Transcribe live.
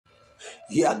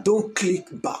Yeah, don't click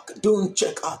back. Don't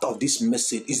check out of this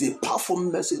message. It's a powerful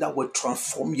message that will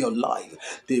transform your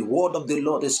life. The word of the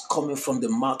Lord is coming from the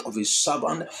mouth of his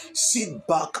servant. Sit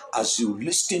back as you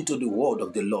listen to the word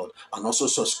of the Lord and also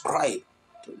subscribe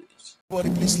to this.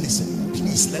 Please listen.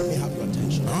 Please let me have your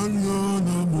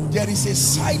attention. There is a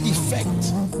side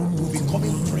effect to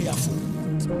becoming prayerful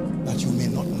that you may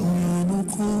not know.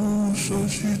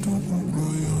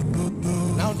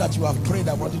 Now that you have prayed,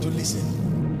 I want you to listen.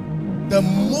 The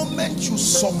moment you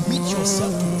submit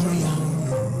yourself to prayer,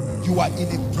 you are in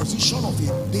a position of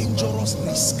a dangerous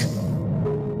risk.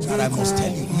 And I must tell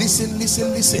you, listen,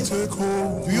 listen, listen.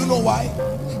 Do you know why?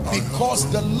 Because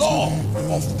the law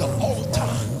of the altar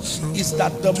is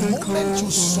that the moment you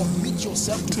submit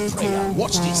yourself to prayer,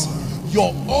 watch this,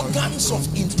 your organs of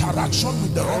interaction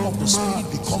with the realm of the spirit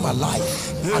become alive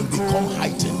and become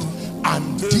heightened.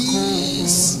 And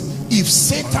this, if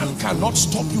Satan cannot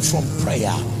stop you from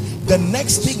prayer, the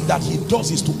next thing that he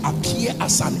does is to appear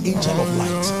as an angel of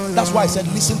light. That's why I said,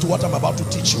 listen to what I'm about to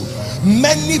teach you.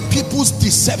 Many people's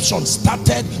deception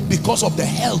started because of the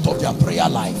health of their prayer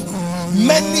life.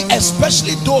 Many,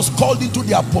 especially those called into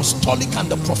the apostolic and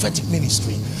the prophetic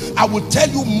ministry, I will tell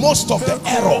you most of the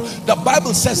error. The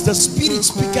Bible says the Spirit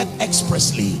speaketh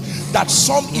expressly that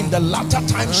some in the latter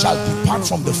time shall depart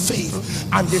from the faith,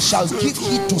 and they shall give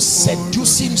heed to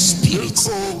seducing spirits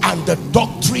and the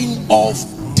doctrine of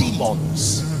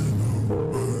demons.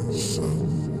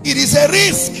 It is a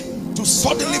risk to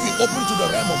suddenly be open to the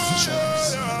realm of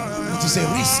visions. It is a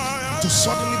risk to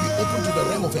suddenly be open to the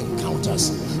realm of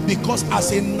encounters, because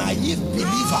as a naive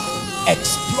believer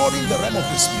exploring the realm of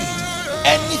the spirit,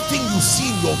 anything you see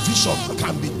in your vision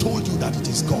can be told you that it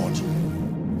is God.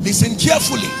 Listen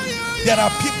carefully. There are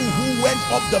people who went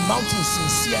up the mountain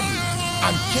sincerely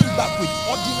and came back with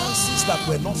ordinances that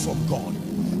were not from God.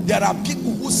 There are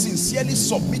people who sincerely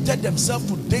submitted themselves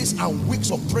to days and weeks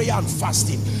of prayer and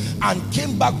fasting and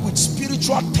came back with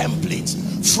spiritual templates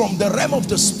from the realm of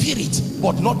the spirit,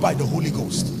 but not by the Holy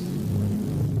Ghost.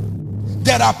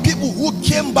 There are people who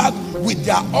came back with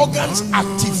their organs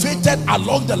activated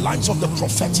along the lines of the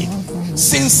prophetic.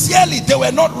 Sincerely, they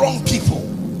were not wrong people.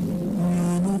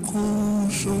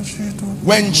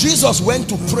 When Jesus went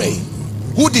to pray,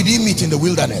 who did he meet in the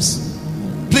wilderness?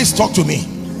 Please talk to me.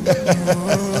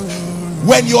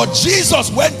 When your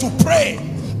Jesus went to pray,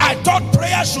 I thought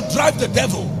prayer should drive the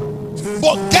devil.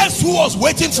 But guess who was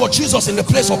waiting for Jesus in the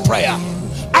place of prayer?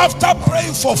 After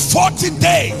praying for 40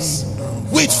 days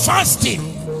with fasting,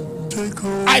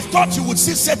 I thought you would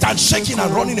see Satan shaking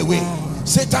and running away.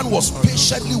 Satan was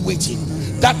patiently waiting.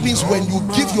 That means when you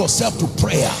give yourself to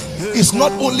prayer, it's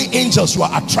not only angels you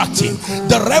are attracting,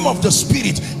 the realm of the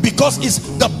spirit, because it's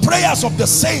the prayers of the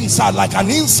saints are like an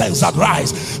incense that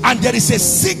rise, and there is a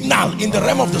signal in the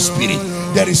realm of the spirit.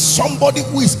 There is somebody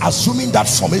who is assuming that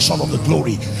formation of the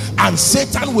glory, and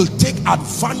Satan will take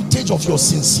advantage of your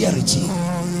sincerity.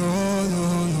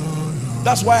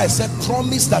 That's why I said,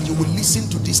 promise that you will listen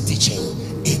to this teaching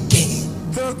again.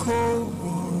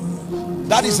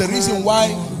 That is the reason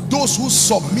why those who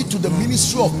submit to the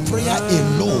ministry of prayer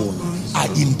alone are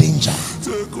in danger.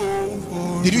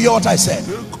 Did you hear what I said?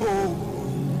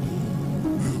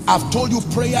 I've told you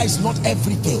prayer is not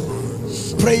everything.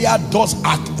 Prayer does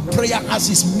act. Prayer has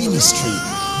its ministry.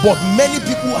 But many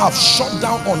people have shut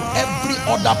down on every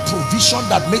other provision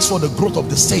that makes for the growth of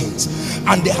the saints,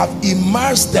 and they have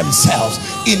immersed themselves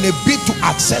in a bid to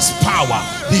access power.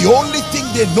 The only thing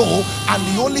they know and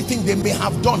the only thing they may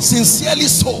have done, sincerely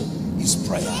so, is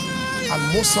prayer. And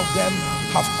most of them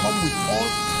have come with all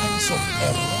kinds of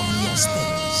erroneous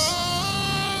things.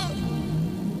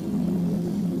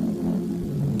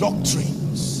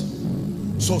 Doctrines.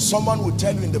 So someone will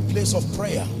tell you in the place of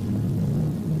prayer,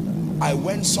 I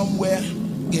went somewhere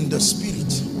in the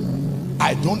spirit,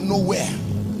 I don't know where,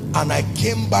 and I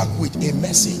came back with a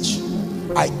message.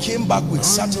 I came back with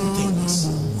certain things,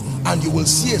 and you will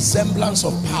see a semblance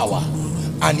of power,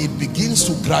 and it begins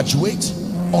to graduate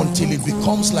until it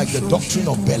becomes like the doctrine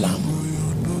of Balaam.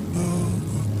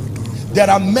 There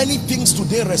are many things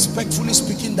today, respectfully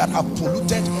speaking, that have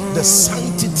polluted the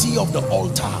sanctity of the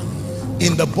altar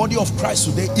in the body of Christ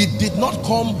today. It did not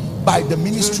come by the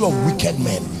ministry of wicked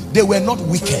men. They were not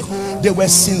wicked. They were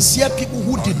sincere people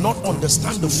who did not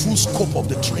understand the full scope of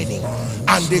the training,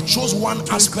 and they chose one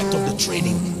aspect of the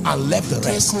training and left the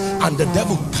rest, and the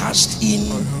devil cashed in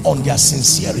on their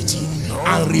sincerity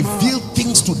and revealed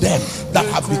things to them that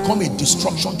have become a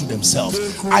destruction to themselves.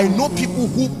 I know people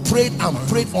who prayed and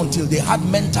prayed until they had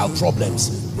mental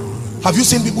problems. Have you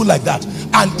seen people like that?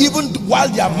 And even while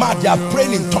they are mad, they are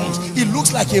praying in tongues. It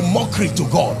looks like a mockery to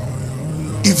God.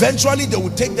 Eventually they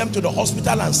will take them to the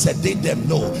hospital and sedate them.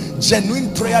 No,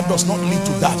 genuine prayer does not lead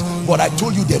to that. But I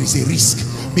told you there is a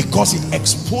risk, because it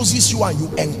exposes you and you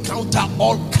encounter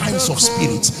all kinds of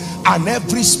spirits, and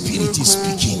every spirit is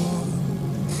speaking.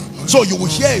 So you will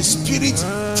hear a spirit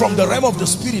from the realm of the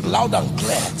spirit loud and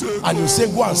clear, and you say,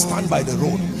 go and stand by the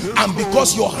road. And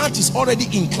because your heart is already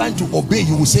inclined to obey,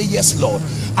 you will say, yes Lord,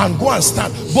 and go and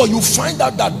stand. But you find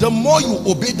out that the more you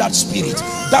obey that spirit,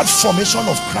 that formation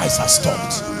of Christ has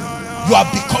stopped. You are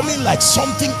becoming like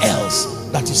something else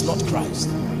that is not Christ.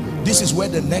 This is where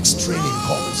the next training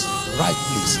comes. Right,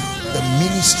 please. The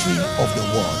ministry of the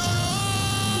word.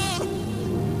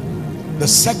 The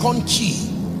second key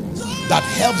that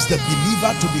helps the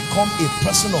believer to become a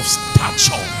person of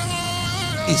stature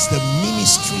is the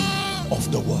ministry of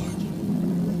the word.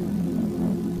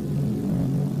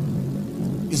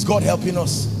 Is God helping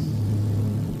us?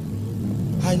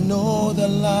 I know the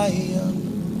lion,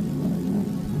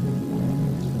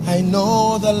 I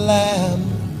know the lamb,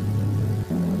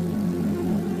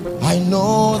 I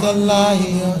know the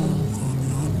lion,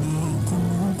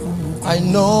 I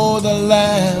know the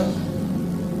lamb.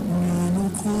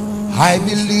 I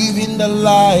believe in the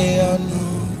lion,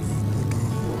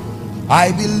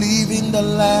 I believe in the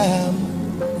lamb,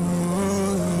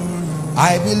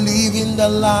 I believe in the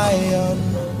lion,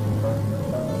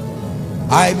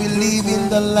 I believe in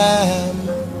the lamb.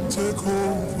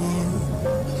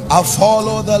 I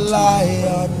follow the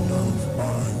lion,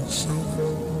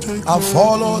 I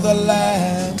follow the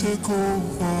lamb.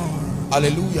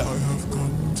 Hallelujah.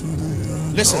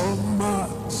 Listen,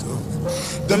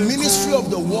 the ministry of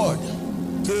the word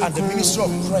and the ministry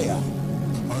of prayer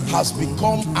has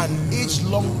become an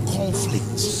age-long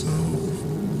conflict.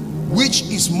 Which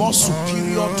is more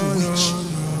superior to which,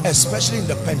 especially in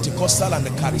the Pentecostal and the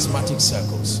charismatic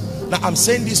circles? Now I'm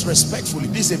saying this respectfully,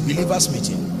 this is a believers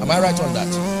meeting, am I right on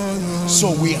that?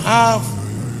 So we have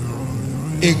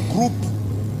a group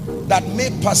that may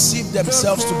perceive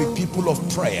themselves to be people of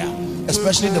prayer,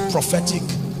 especially the prophetic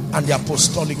and the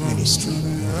apostolic ministry.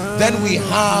 Then we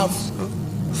have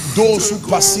those who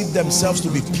perceive themselves to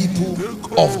be people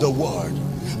of the word.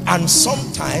 And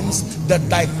sometimes the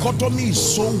dichotomy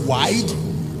is so wide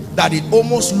that it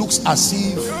almost looks as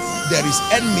if there is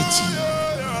enmity.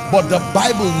 But the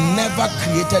Bible never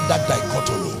created that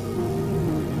dichotomy.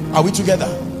 Are we together?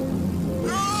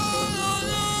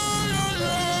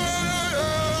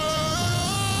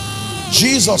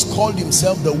 Jesus called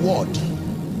himself the Word,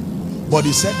 but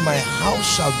he said, my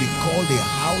house shall be called a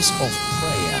house of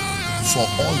prayer for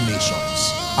all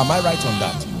nations. Am I right on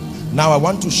that? Now I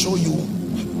want to show you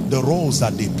the roles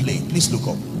that they play. Please look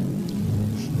up.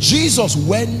 Jesus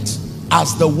went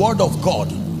as the Word of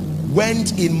God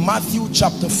went in Matthew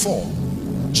chapter 4.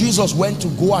 Jesus went to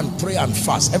go and pray and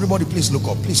fast. Everybody please look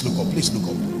up, please look up, please look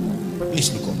up,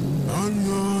 please look up.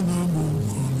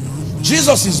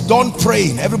 Jesus is done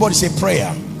praying. Everybody say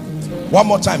prayer. One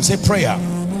more time, say prayer.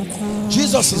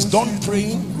 Jesus is done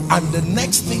praying, and the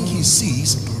next thing he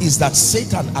sees is that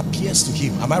Satan appears to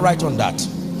him. Am I right on that?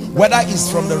 Whether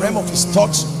it's from the realm of his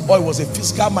thoughts or it was a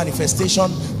physical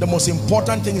manifestation, the most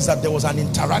important thing is that there was an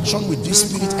interaction with this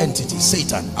spirit entity,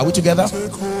 Satan. Are we together?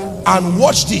 And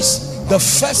watch this. The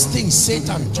first thing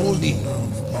Satan told him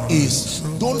is,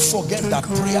 don't forget that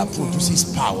prayer produces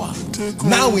power.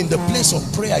 Now in the place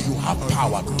of prayer you have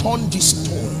power. Turn this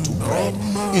stone to bread.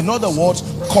 In other words,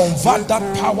 convert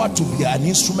that power to be an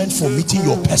instrument for meeting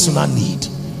your personal need.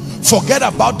 Forget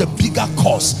about the bigger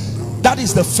cause. That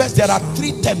is the first. There are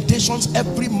 3 temptations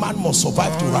every man must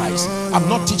survive to rise. I'm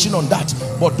not teaching on that,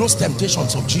 but those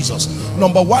temptations of Jesus.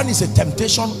 Number 1 is a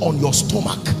temptation on your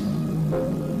stomach.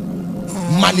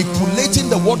 Manipulating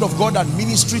the word of God and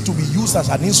ministry to be used as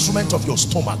an instrument of your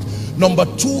stomach. Number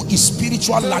 2 is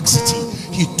spiritual laxity.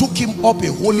 He took him up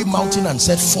a holy mountain and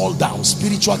said, fall down.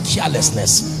 Spiritual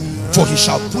carelessness. For he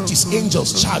shall put his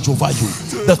angels charge over you.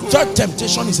 The 3rd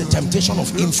temptation is a temptation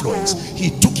of influence.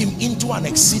 He took him into an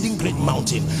exceeding great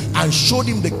mountain and showed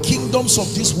him the kingdoms of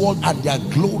this world and their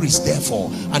glories therefore.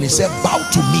 And he said, bow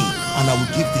to me and I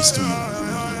will give this to you.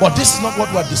 But this is not what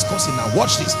we are discussing now.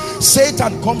 Watch this.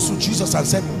 Satan comes to Jesus and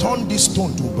said, turn this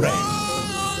stone to bread.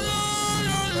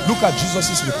 Look at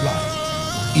Jesus' reply.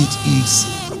 It is.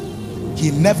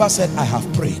 He never said, I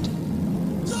have prayed.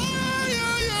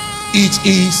 It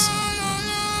is.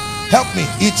 Help me.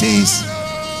 It is.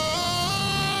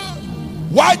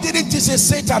 Why didn't he say,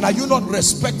 Satan, are you not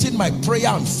respecting my prayer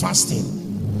and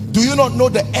fasting? Do you not know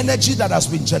the energy that has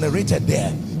been generated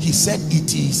there? He said,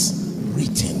 it is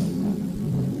written.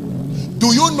 Do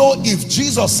you know if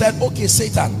Jesus said, okay,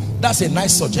 Satan, that's a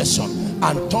nice suggestion,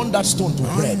 and turn that stone to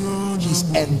bread, his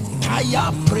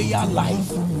entire prayer life,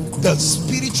 the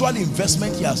spiritual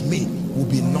investment he has made will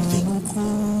be nothing,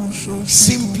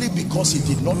 simply because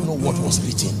he did not know what was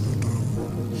written.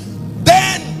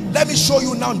 Then let me show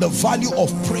you now the value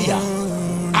of prayer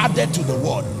added to the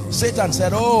word. Satan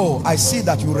said, oh, I see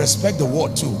that you respect the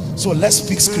word too, so let's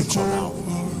speak scripture now.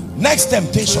 Next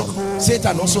temptation,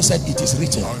 Satan also said, it is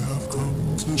written,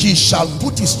 he shall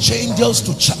put his angels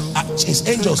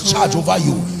charge over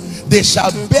you, they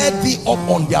shall bear thee up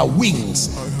on their wings.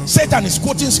 Satan is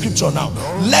quoting scripture now,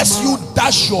 lest you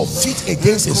dash your feet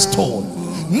against a stone.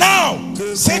 Now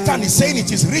Satan is saying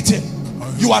it is written,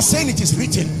 you are saying it is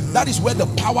written. That is where the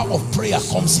power of prayer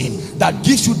comes in, that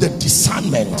gives you the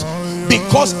discernment.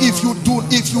 Because if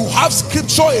you have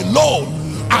scripture alone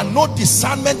and no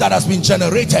discernment that has been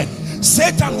generated,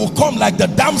 Satan will come like the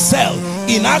damsel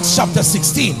in Acts chapter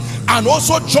 16 and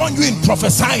also join you in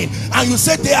prophesying, and you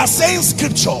say they are saying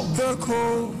scripture.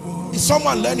 Is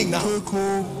someone learning now?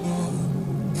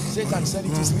 Satan said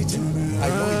it is written, I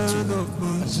know it too.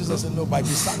 And Jesus said, no, by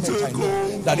discernment I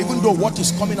know that even though what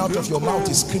is coming out of your mouth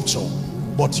is scripture,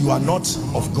 but you are not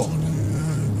of God.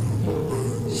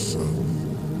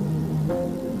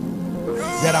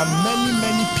 There are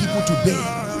many people today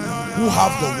who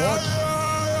have the word,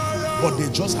 but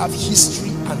they just have history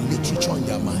and literature in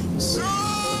their minds,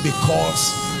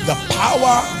 because the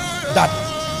power that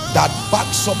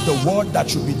backs up the word that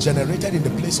should be generated in the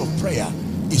place of prayer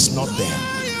is not there.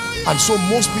 And so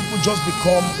most people just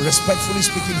become, respectfully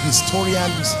speaking,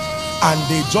 historians, and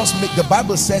they just make, the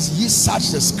Bible says, ye search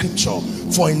the scripture,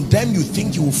 for in them you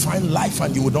think you will find life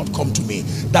and you will not come to me.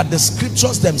 That the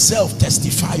scriptures themselves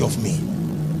testify of me.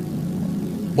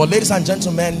 But ladies and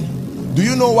gentlemen, do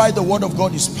you know why the word of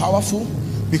God is powerful?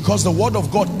 Because the word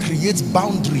of God creates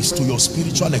boundaries to your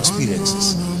spiritual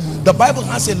experiences. The Bible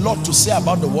has a lot to say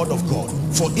about the word of God.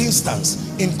 For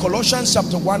instance, in Colossians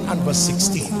chapter 1 and verse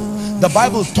 16, the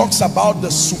Bible talks about the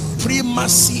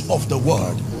supremacy of the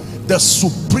word. The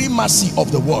supremacy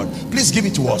of the word. Please give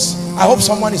it to us. I hope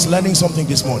someone is learning something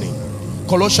this morning.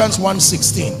 Colossians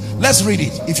 1:16. Let's read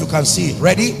it if you can see it.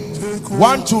 Ready?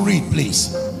 1, 2, read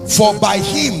please. For by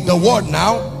him, the word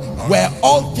now, were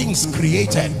all things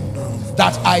created,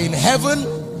 that are in heaven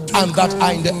and that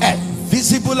are in the earth,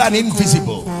 visible and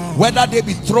invisible, whether they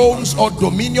be thrones or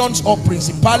dominions or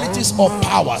principalities or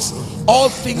powers. All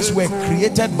things were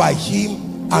created by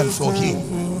him and for him.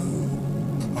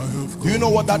 Do you know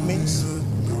what that means?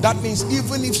 That means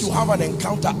even if you have an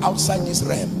encounter outside this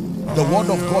realm, the word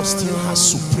of God still has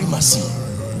supremacy,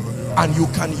 and you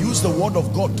can use the word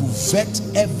of God to vet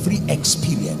every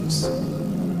experience.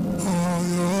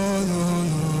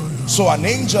 So an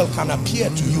angel can appear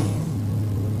to you,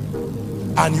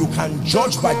 and you can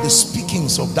judge by the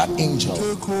speakings of that angel.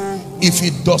 If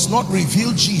it does not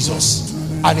reveal Jesus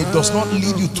and it does not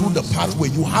lead you through the pathway,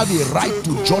 you have a right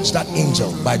to judge that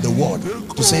angel by the word,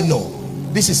 to say no,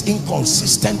 this is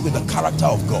inconsistent with the character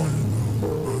of God.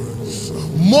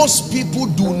 Most people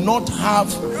do not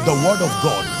have the word of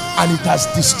God, and it has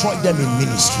destroyed them in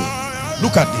ministry.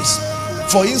 Look at this.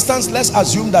 For instance, let's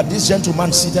assume that this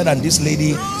gentleman seated and this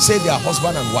lady say they are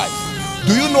husband and wife.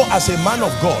 Do you know, as a man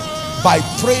of God, by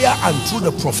prayer and through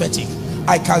the prophetic,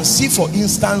 I can see, for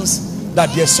instance,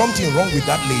 that there's something wrong with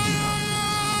that lady.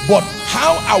 But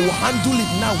how I will handle it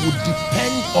now would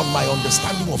depend on my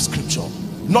understanding of scripture,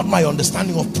 not my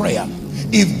understanding of prayer.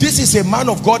 If this is a man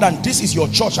of God and this is your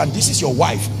church and this is your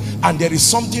wife, and there is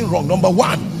something wrong, number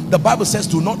one, the Bible says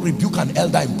do not rebuke an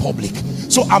elder in public.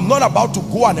 So I'm not about to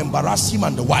go and embarrass him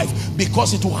and the wife,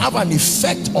 because it will have an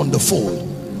effect on the fold.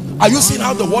 Are you seeing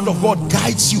how the word of God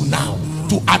guides you now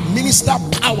to administer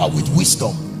power with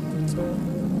wisdom?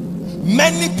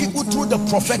 Many people through the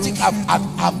prophetic have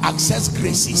accessed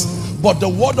graces, but the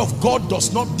word of God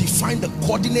does not define the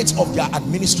coordinates of their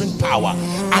administering power,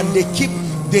 and they keep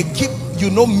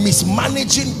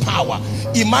mismanaging power.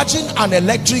 Imagine an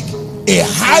electric, a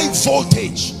high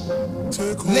voltage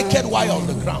naked wire on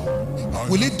the ground.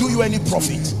 Will it do you any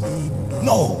profit?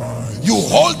 No. You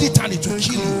hold it and it will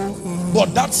kill you,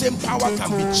 but that same power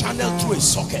can be channeled through a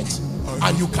socket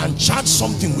and you can charge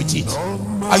something with it.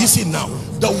 Are you seeing now?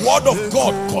 The word of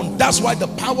God, that's why the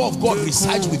power of God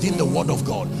resides within the word of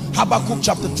God. Habakkuk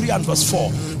chapter 3 and verse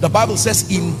 4, the Bible says,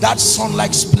 in that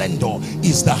sun-like splendor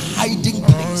is the hiding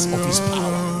place of his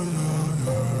power.